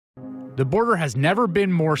The border has never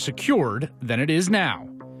been more secured than it is now.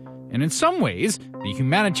 And in some ways, the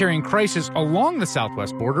humanitarian crisis along the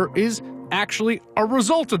southwest border is actually a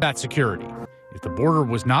result of that security. If the border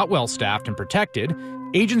was not well staffed and protected,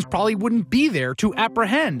 agents probably wouldn't be there to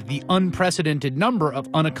apprehend the unprecedented number of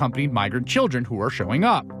unaccompanied migrant children who are showing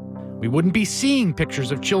up. We wouldn't be seeing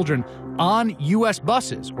pictures of children on U.S.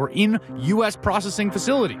 buses or in U.S. processing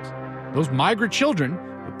facilities. Those migrant children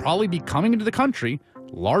would probably be coming into the country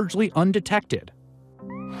largely undetected.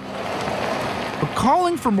 But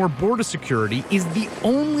calling for more border security is the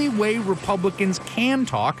only way Republicans can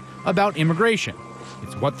talk about immigration.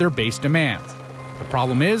 It's what their base demands. The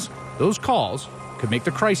problem is, those calls could make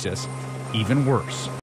the crisis even worse.